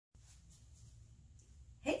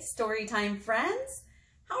Storytime friends.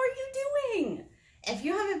 How are you doing? If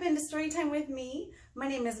you haven't been to Storytime with me, my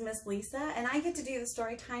name is Miss Lisa and I get to do the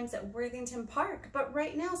Storytimes at Worthington Park. But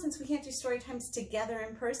right now, since we can't do Storytimes together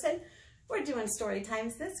in person, we're doing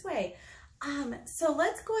Storytimes this way. So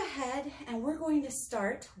let's go ahead and we're going to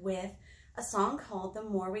start with a song called The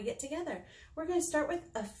More We Get Together. We're going to start with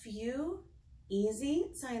a few easy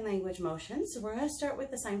sign language motions. So we're going to start with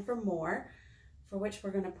the sign for more, for which we're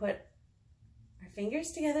going to put our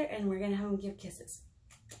fingers together and we're going to have them give kisses.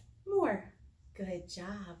 More. Good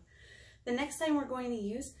job. The next sign we're going to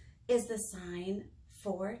use is the sign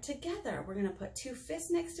for together. We're going to put two fists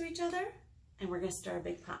next to each other and we're going to stir a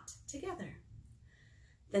big pot together.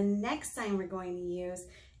 The next sign we're going to use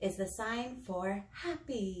is the sign for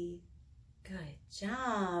happy. Good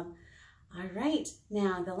job. All right,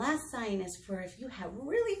 now the last sign is for if you have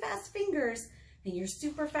really fast fingers and you're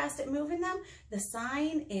super fast at moving them, the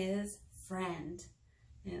sign is friend.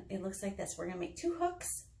 And it looks like this. We're gonna make two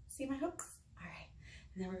hooks. See my hooks? All right,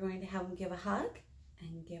 and then we're going to have them give a hug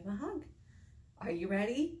and give a hug. Are you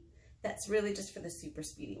ready? That's really just for the super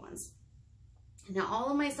speedy ones. Now all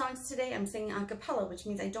of my songs today, I'm singing a cappella, which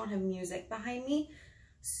means I don't have music behind me.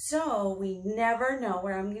 So we never know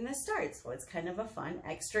where I'm going to start. So it's kind of a fun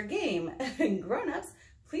extra game. And grown-ups,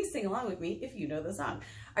 please sing along with me if you know the song.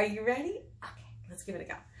 Are you ready? Okay, let's give it a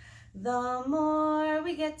go. The more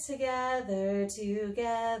we get together,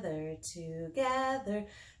 together, together,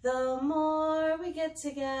 the more we get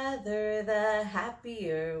together, the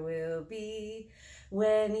happier we'll be.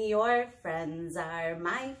 When your friends are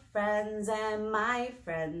my friends and my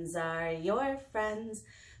friends are your friends,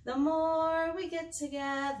 the more we get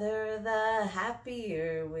together, the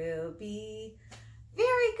happier we'll be.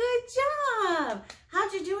 Very good job.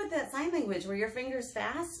 How'd you do with that sign language? Were your fingers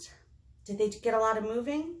fast? Did they get a lot of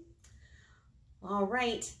moving? All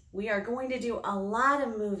right, we are going to do a lot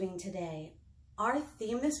of moving today. Our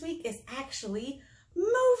theme this week is actually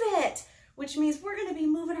move it, which means we're going to be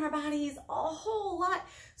moving our bodies a whole lot.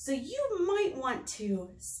 So you might want to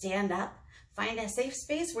stand up, find a safe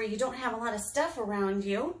space where you don't have a lot of stuff around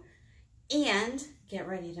you, and get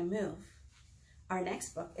ready to move. Our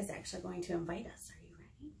next book is actually going to invite us. Are you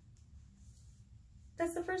ready?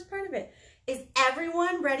 That's the first part of it. Is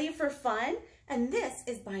everyone ready for fun? And this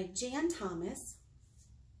is by Jan Thomas,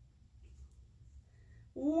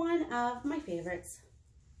 one of my favorites.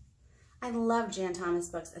 I love Jan Thomas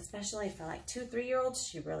books, especially for like 2-, 3-year-olds.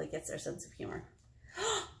 She really gets their sense of humor.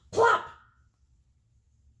 Plop!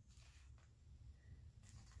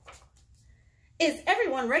 Is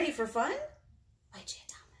everyone ready for fun? By Jan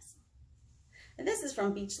Thomas. And this is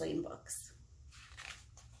from Beach Lane Books.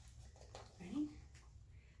 Ready?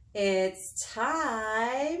 It's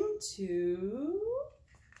time to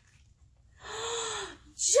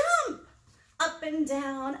jump! Up and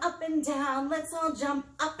down, let's all jump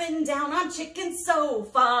up and down on chicken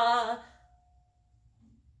sofa.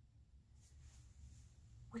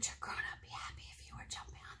 Would your grown-up be happy if you were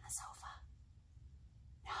jumping on the sofa?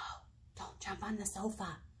 No, don't jump on the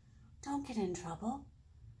sofa. Don't get in trouble.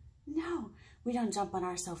 No, we don't jump on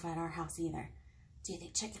our sofa at our house either. Do you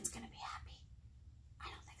think Chicken's gonna be happy? I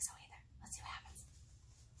don't think so either. Let's see what happens.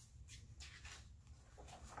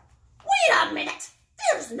 Wait a minute!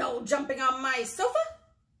 There's no jumping on my sofa.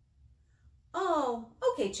 Oh,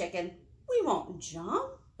 okay, Chicken. We won't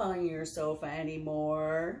jump on your sofa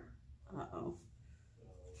anymore. Uh-oh.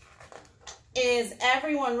 Is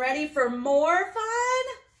everyone ready for more fun?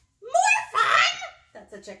 More fun?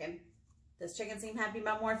 That's a Chicken. Does Chicken seem happy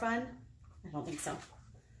about more fun? I don't think so.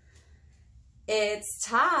 It's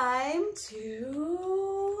time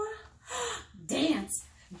to dance.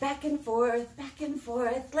 Back and forth,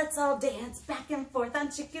 let's all dance back and forth on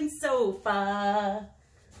Chicken sofa.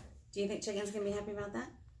 Do you think Chicken's gonna be happy about that?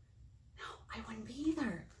 No, I wouldn't be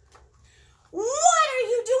either. What are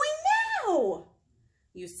you doing now?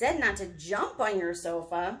 You said not to jump on your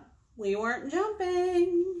sofa. We weren't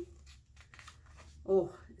jumping.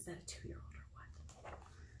 Oh, is that a 2-year-old or what?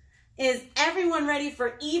 Is everyone ready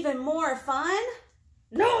for even more fun?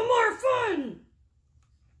 No more fun!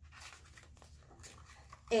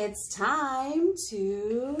 It's time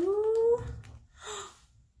to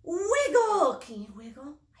wiggle. Can you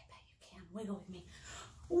wiggle? I bet you can. Wiggle with me.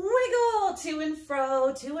 Wiggle to and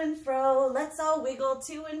fro. Let's all wiggle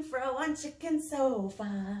to and fro on Chicken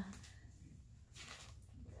sofa.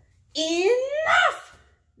 Enough!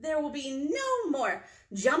 There will be no more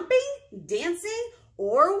jumping, dancing,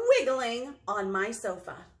 or wiggling on my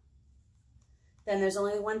sofa. Then there's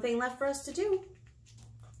only one thing left for us to do.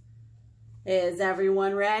 Is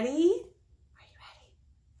everyone ready? Are you ready?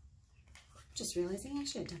 Just realizing I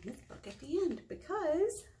should have done this book at the end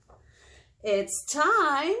because it's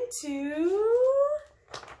time to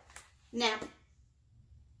nap.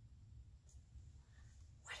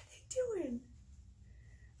 What are they doing?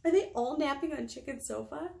 Are they all napping on Chicken's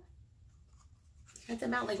sofa? That's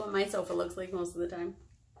about like what my sofa looks like most of the time.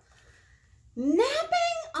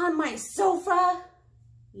 Napping on my sofa?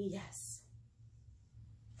 Yes.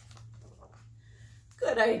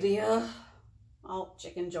 Good idea. Oh,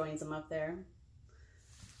 Chicken joins them up there.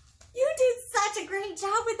 You did such a great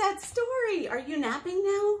job with that story. Are you napping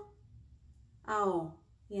now? Oh,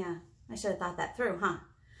 yeah. I should have thought that through, huh?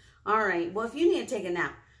 All right. Well, if you need to take a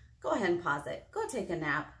nap, go ahead and pause it. Go take a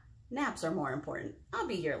nap. Naps are more important. I'll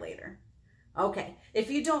be here later. Okay. If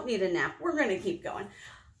you don't need a nap, we're going to keep going.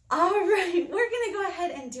 All right. We're going to go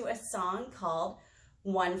ahead and do a song called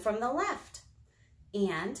One from the Left.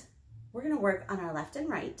 And we're going to work on our left and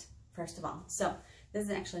right, first of all. So this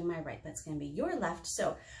is actually my right. That's going to be your left.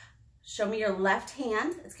 So show me your left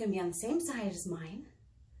hand. It's going to be on the same side as mine.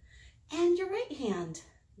 And your right hand.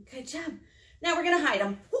 Good job. Now we're going to hide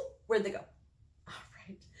them. Where'd they go? All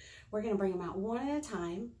right. We're going to bring them out one at a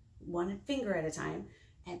time, one finger at a time,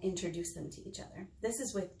 and introduce them to each other. This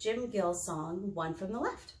is with Jim Gill's song, One from the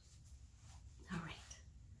Left. All right.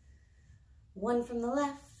 One from the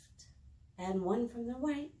left and one from the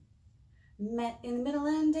right met in the middle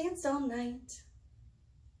and danced all night.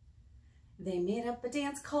 They made up a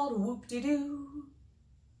dance called Whoop-de-Doo.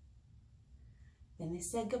 Then they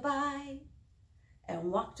said goodbye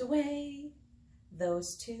and walked away,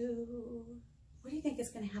 those two. What do you think is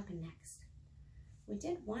going to happen next? We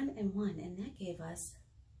did 1 and 1, and that gave us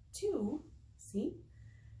 2. See?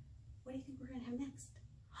 What do you think we're going to have next?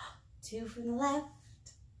 2 from the left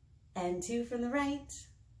and 2 from the right.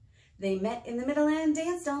 They met in the middle and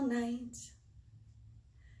danced all night.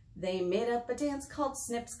 They made up a dance called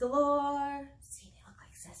Snips Galore. See, they look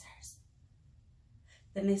like scissors.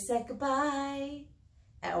 Then they said goodbye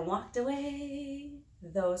and walked away,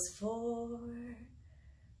 those 4.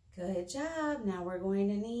 Good job. Now we're going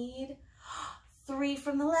to need 3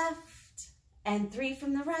 from the left and 3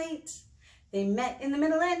 from the right. They met in the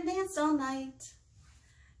middle and danced all night.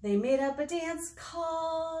 They made up a dance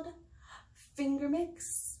called Finger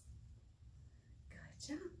Mix.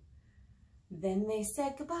 Good job. Then they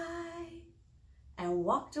said goodbye and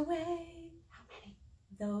walked away. How many?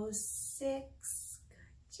 Those 6.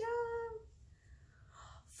 Good job.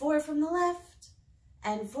 4 from the left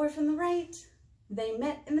and 4 from the right. They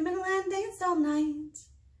met in the middle and danced all night.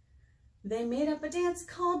 They made up a dance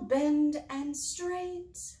called Bend and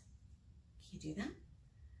Straight. Can you do that?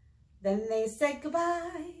 Then they said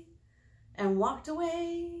goodbye and walked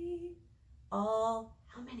away. All,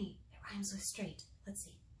 how many? It rhymes with straight. Let's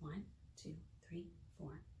see. 1, 2, 3,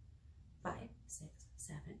 4, 5, 6,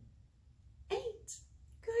 7, 8.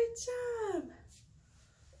 Good job.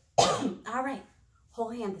 All right. Whole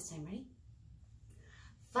hand this time. Ready?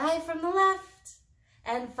 5 from the left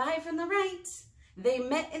and 5 from the right. They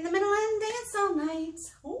met in the middle and danced all night.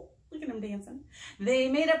 Oh, look at them dancing. They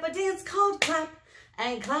made up a dance called Clap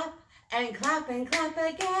and Clap and Clap and Clap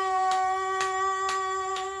again.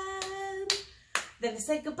 Then they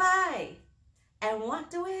said goodbye and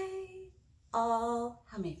walked away. All,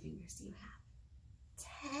 how many fingers do you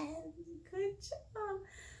have? 10. Good job.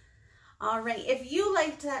 All right. If you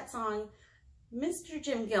liked that song, Mr.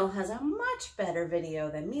 Jim Gill has a much better video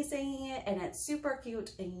than me singing it, and it's super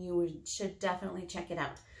cute, and you should definitely check it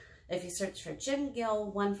out. If you search for Jim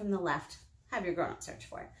Gill, One from the Left, have your grown-up search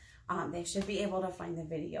for it. They should be able to find the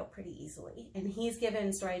video pretty easily. And he's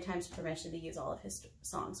given Storytime's permission to use all of his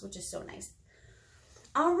songs, which is so nice.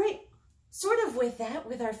 All right, sort of with that,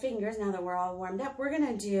 with our fingers, now that we're all warmed up, we're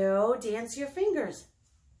going to do Dance Your Fingers.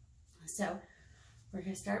 So we're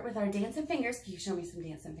going to start with our dancing fingers. Can you show me some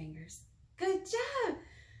dancing fingers? Good job.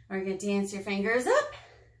 We're going to dance your fingers up.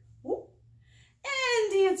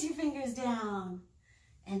 And dance your fingers down.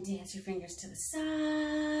 And dance your fingers to the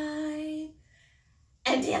side.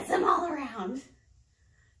 And dance them all around.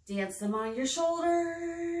 Dance them on your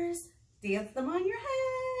shoulders. Dance them on your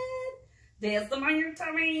head. Dance them on your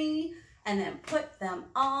tummy. And then put them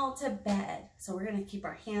all to bed. So we're going to keep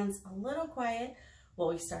our hands a little quiet while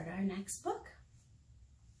we start our next book.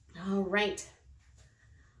 All right.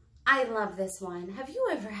 I love this one. Have you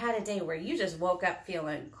ever had a day where you just woke up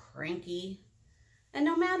feeling cranky? And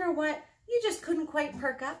no matter what, you just couldn't quite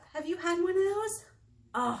perk up? Have you had one of those?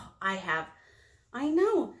 Oh, I have. I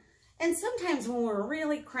know. And sometimes when we're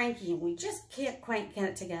really cranky and we just can't quite get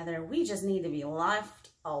it together, we just need to be left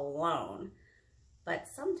alone. But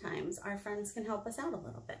sometimes our friends can help us out a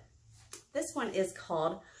little bit. This one is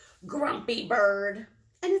called Grumpy Bird.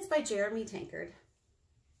 and it's by Jeremy Tankard.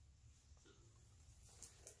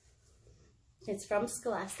 It's from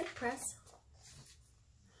Scholastic Press.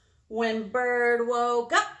 When Bird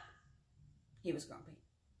woke up, he was grumpy.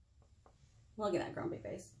 Look at that grumpy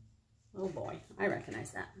face. Oh boy, I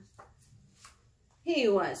recognize that. He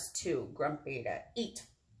was too grumpy to eat.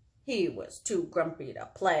 He was too grumpy to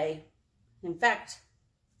play. In fact,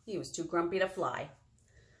 he was too grumpy to fly.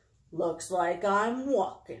 Looks like I'm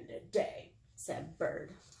walking today, said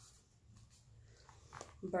Bird.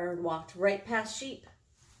 Bird walked right past Sheep.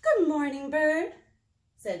 Good morning, Bird,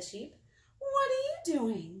 said Sheep. What are you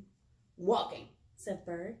doing? Walking, said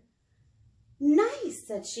Bird. Nice,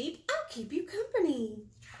 said Sheep. I'll keep you company.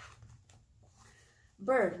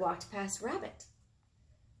 Bird walked past Rabbit.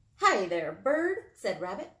 Hi there, Bird, said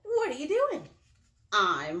Rabbit. What are you doing?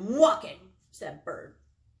 I'm walking, said Bird.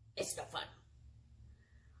 It's no fun.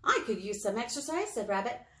 I could use some exercise, said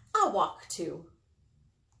Rabbit. I'll walk too.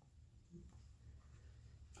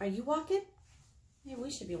 Are you walking? Maybe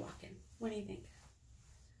we should be walking. What do you think?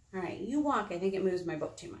 All right, you walk. I think it moves my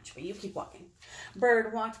boat too much, but you keep walking.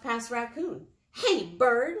 Bird walked past Raccoon. Hey,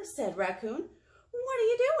 Bird, said Raccoon. What are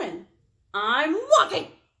you doing? I'm walking,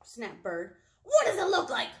 snapped Bird. What does it look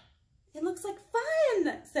like? It looks like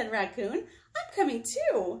fun, said Raccoon. I'm coming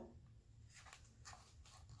too.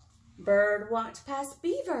 Bird walked past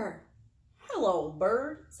Beaver. Hello,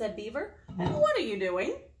 Bird, said Beaver. What are you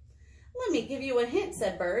doing? Let me give you a hint,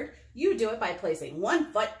 said Bird. You do it by placing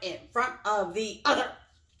one foot in front of the other.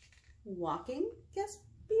 Walking, guessed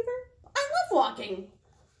Beaver. I love walking.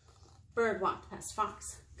 Bird walked past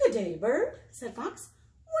Fox. Good day, Bird, said Fox.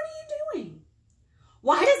 What are you doing?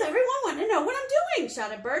 Why does everyone want to know what I'm doing?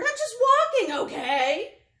 Shouted Bird. I'm just walking,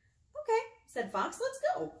 okay? Okay, said Fox. Let's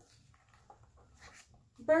go.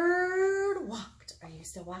 Bird walked. Are you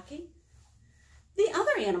still walking? The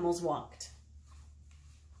other animals walked.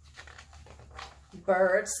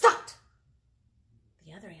 Bird stopped.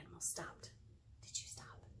 The other animals stopped. Did you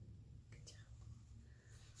stop? Good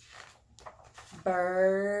job.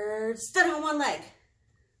 Bird stood on one leg.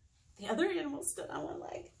 The other animals stood on one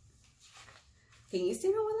leg. Can you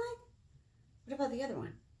stand on one leg? What about the other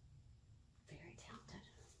one? Very talented.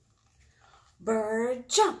 Bird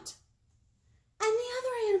jumped. And the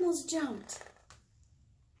other animals jumped.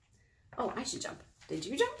 Oh, I should jump. Did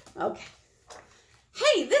you jump? Okay.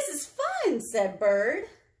 Hey, this is fun, said Bird.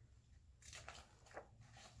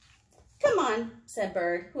 Come on, said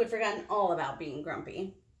Bird, who had forgotten all about being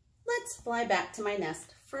grumpy. Let's fly back to my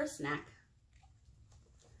nest for a snack.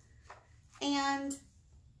 And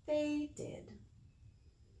they did.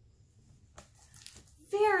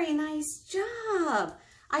 Very nice job.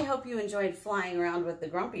 I hope you enjoyed flying around with the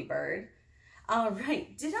grumpy bird. All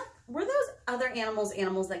right, were those other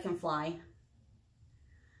animals that can fly?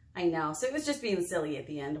 I know, so it was just being silly at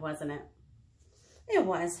the end, wasn't it? It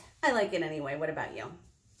was. I like it anyway. What about you?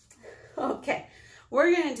 Okay,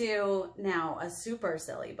 we're going to do now a super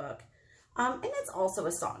silly book, and it's also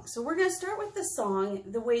a song. So we're going to start with the song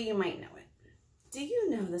the way you might know it. Do you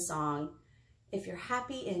know the song, If You're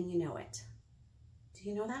Happy and You Know It? Do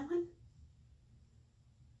you know that one?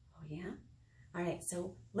 Oh, yeah? All right,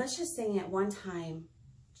 so let's just sing it one time,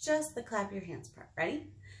 just the clap your hands part. Ready?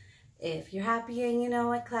 If you're happy and you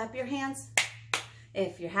know it, clap your hands.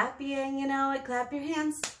 If you're happy and you know it, clap your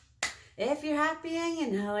hands. If you're happy and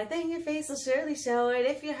you know it, then your face will surely show it.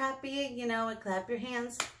 If you're happy and you know it, clap your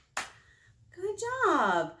hands. Good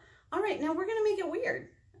job. All right, now we're going to make it weird.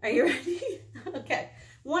 Are you ready? Okay.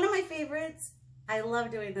 One of my favorites. I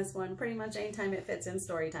love doing this one pretty much anytime it fits in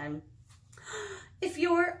story time. If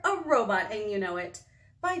You're a Robot and You Know It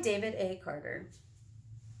by David A. Carter.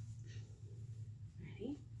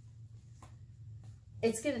 Ready?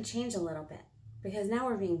 It's going to change a little bit because now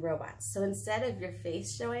we're being robots. So instead of your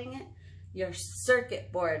face showing it, your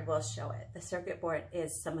circuit board will show it. The circuit board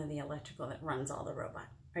is some of the electrical that runs all the robot.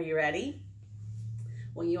 Are you ready?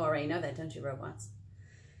 Well, you already know that, don't you, robots?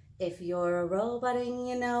 If you're a robot and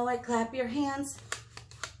you know it, clap your hands.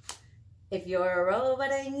 If you're a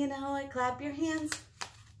robot and you know it, clap your hands.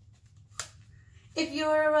 If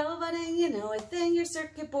you're a robot and you know it, then your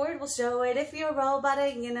circuit board will show it. If you're a robot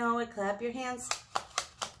and you know it, clap your hands.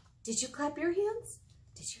 Did you clap your hands?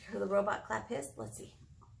 Did you hear the robot clap his? Let's see.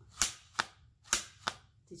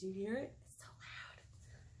 Did you hear it? It's so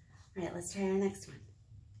loud. All right, let's try our next one.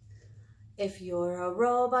 If you're a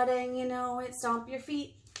robot and you know it, stomp your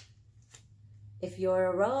feet. If you're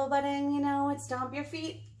a robot and you know it, stomp your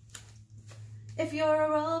feet. If you're a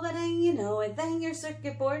robot and you know it, then your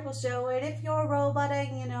circuit board will show it. If you're a robot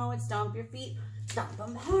and you know it, stomp your feet. Stomp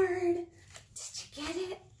them hard. Did you get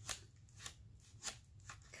it?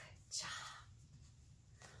 Good job.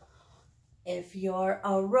 If you're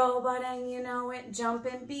a robot and you know it, jump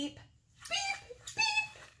and beep, beep, beep.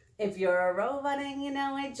 If you're a robot and you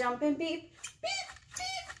know it, jump and beep, beep,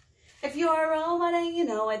 beep. If you're a robot and you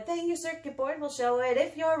know it, then your circuit board will show it.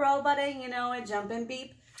 If you're a robot and you know it, jump and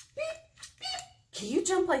beep, beep, beep. Can you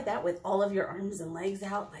jump like that with all of your arms and legs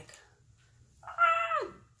out,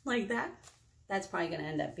 like that? That's probably going to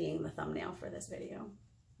end up being the thumbnail for this video.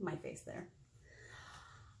 My face there.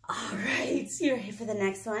 All right, you ready for the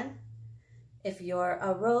next one? If you're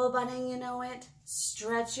a robot and you know it,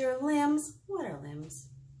 stretch your limbs. What are limbs?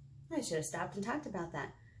 I should have stopped and talked about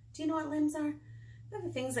that. Do you know what limbs are? They're the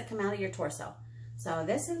things that come out of your torso. So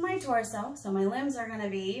this is my torso. So my limbs are going to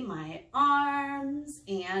be my arms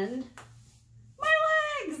and my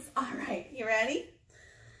legs. All right, you ready?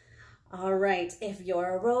 All right, if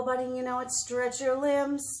you're a robot and you know it, stretch your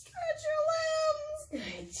limbs. Stretch your limbs.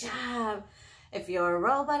 Good job. If you're a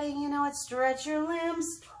robot and you know it, stretch your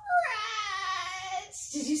limbs. Stretch.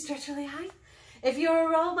 Did you stretch really high? If you're a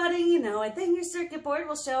robot and you know it, then your circuit board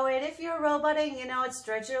will show it. If you're a robot and you know it,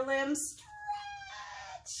 stretch your limbs.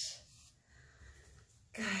 Stretch.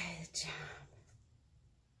 Good job.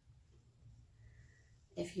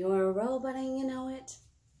 If you're a robot and you know it,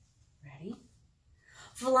 ready?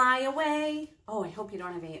 Fly away. Oh, I hope you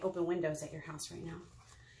don't have any open windows at your house right now.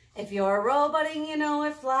 If you're a robot and you know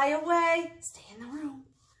it, fly away. Stay in the room.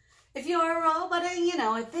 If you're a robot and you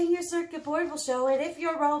know it, then your circuit board will show it. If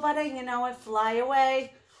you're a robot and you know it, fly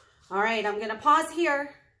away. All right, I'm going to pause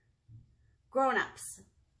here. Grown-ups,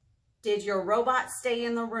 did your robot stay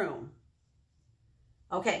in the room?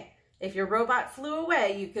 Okay, if your robot flew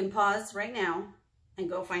away, you can pause right now and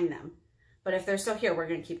go find them. But if they're still here, we're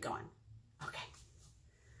going to keep going. Okay.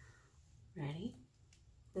 Ready?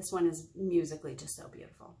 This one is musically just so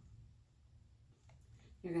beautiful.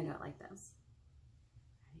 You're going to do it like this.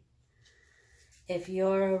 Ready? If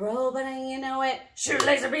you're a robot and you know it, shoot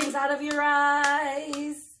laser beams out of your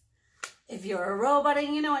eyes. If you're a robot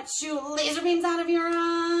and you know it, shoot laser beams out of your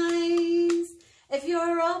eyes. If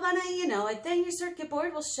you're a robot and you know it, then your circuit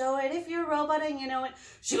board will show it. If you're a robot and you know it,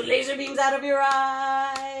 shoot laser beams out of your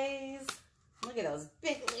eyes. Look at those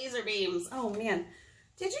big laser beams. Oh man,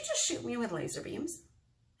 did you just shoot me with laser beams?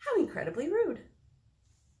 How incredibly rude.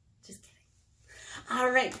 Just kidding. All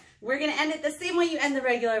right, we're going to end it the same way you end the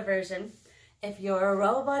regular version. If you're a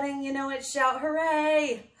robot and you know it, shout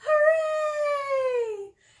hooray,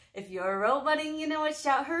 hooray. If you're a robot and you know it,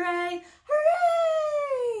 shout hooray,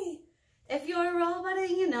 hooray. If you're a robot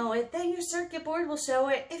and you know it, then your circuit board will show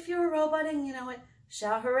it. If you're a robot and you know it,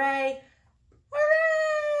 shout hooray,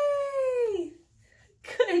 hooray.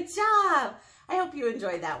 Good job. I hope you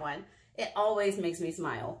enjoyed that one. It always makes me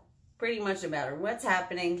smile. Pretty much no matter what's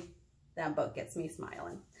happening, that book gets me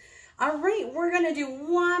smiling. All right, we're going to do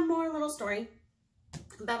one more little story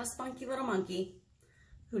about a spunky little monkey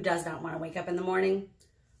who does not want to wake up in the morning.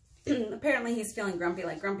 Apparently, he's feeling grumpy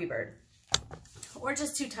like Grumpy Bird. Or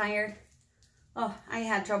just too tired. Oh, I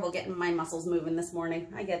had trouble getting my muscles moving this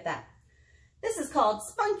morning. I get that. This is called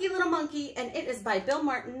Spunky Little Monkey, and it is by Bill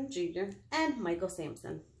Martin Jr. and Michael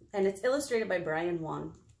Sampson. And it's illustrated by Brian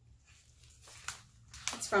Wong.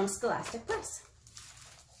 It's from Scholastic Press.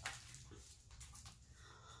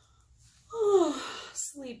 Oh,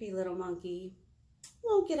 sleepy little monkey.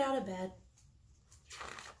 Won't get out of bed.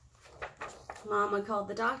 Mama called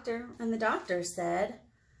the doctor, and the doctor said,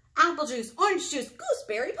 apple juice, orange juice,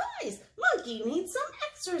 gooseberry pies. Monkey needs some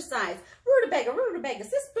exercise. Rutabaga,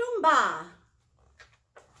 sis boom ba.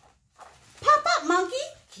 Pop up, monkey.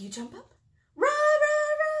 Can you jump up? Rah,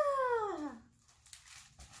 rah, rah.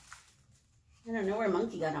 I don't know where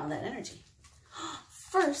monkey got all that energy.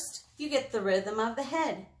 First, you get the rhythm of the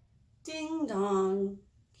head. Ding dong.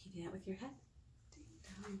 Can you do that with your head? Ding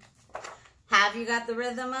dong. Have you got the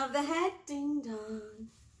rhythm of the head? Ding dong.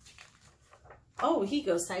 Oh, he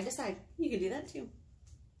goes side to side. You can do that too.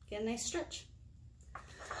 Get a nice stretch.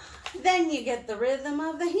 Then you get the rhythm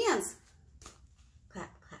of the hands. Clap,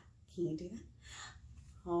 clap. Can you do that?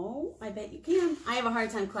 Oh, I bet you can. I have a hard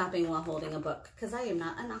time clapping while holding a book because I am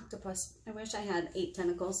not an octopus. I wish I had 8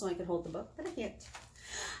 tentacles so I could hold the book, but I can't.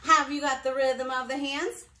 Have you got the rhythm of the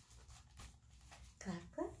hands? Clap,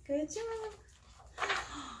 clap. Good job.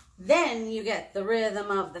 Then you get the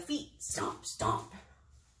rhythm of the feet. Stomp, stomp.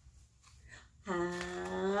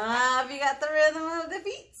 Have you got the rhythm of the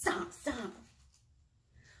feet? Stomp, stomp.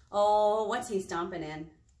 Oh, what's he stomping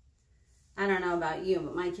in? I don't know about you,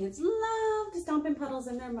 but my kids love to stomp in puddles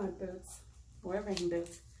in their mud boots or rain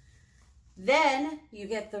boots. Then you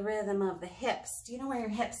get the rhythm of the hips. Do you know where your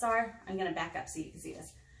hips are? I'm going to back up so you can see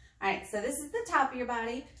this. All right, so this is the top of your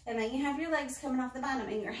body, and then you have your legs coming off the bottom,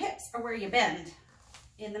 and your hips are where you bend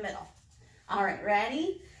in the middle. All right,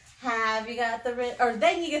 ready? Have you got the rhythm, or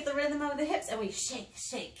then you get the rhythm of the hips and we shake,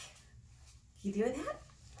 shake. Can you do that?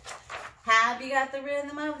 Have you got the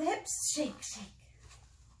rhythm of the hips? Shake, shake.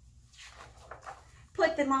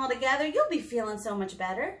 Put them all together. You'll be feeling so much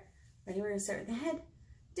better. Ready? We're going to start with the head.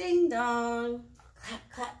 Ding dong.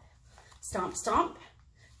 Clap, clap. Stomp, stomp.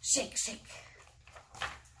 Shake, shake.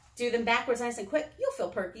 Do them backwards nice and quick. You'll feel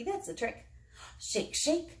perky. That's the trick. Shake,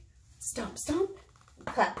 shake. Stomp, stomp.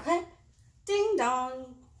 Clap, clap. Ding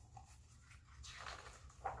dong.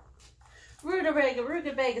 Rooga-rega,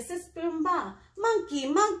 rooga-bega, sis boom ba. Monkey,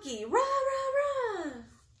 monkey, rah, rah, rah.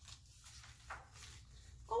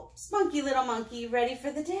 Oh, Spunky Little Monkey, ready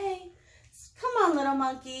for the day. Come on, little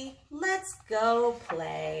monkey, let's go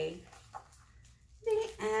play. The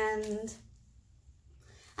end.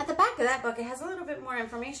 At the back of that book, it has a little bit more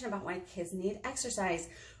information about why kids need exercise,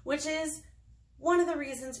 which is one of the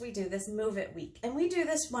reasons we do this Move It Week. And we do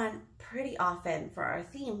this one pretty often for our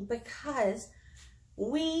theme because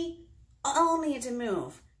we all need to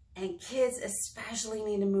move, and kids especially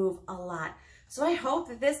need to move a lot. So I hope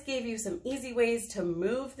that this gave you some easy ways to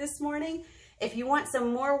move this morning. If you want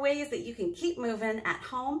some more ways that you can keep moving at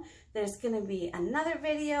home, there's going to be another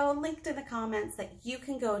video linked in the comments that you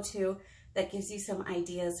can go to that gives you some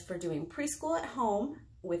ideas for doing preschool at home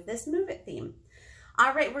with this Move It theme.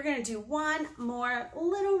 All right, we're going to do one more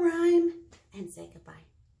little rhyme and say goodbye.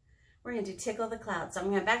 We're going to do Tickle the Clouds. So I'm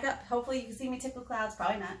going to back up. Hopefully you can see me tickle clouds.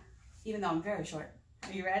 Probably not, even though I'm very short.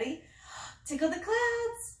 Are you ready? Tickle the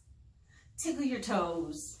clouds. Tickle your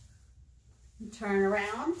toes. Turn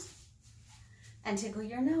around and tickle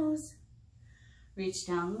your nose. Reach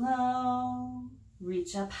down low.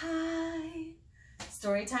 Reach up high.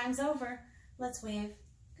 Story time's over. Let's wave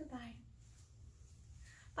goodbye.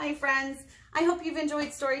 Bye, friends. I hope you've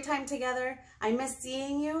enjoyed story time together. I miss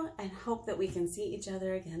seeing you and hope that we can see each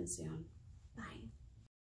other again soon.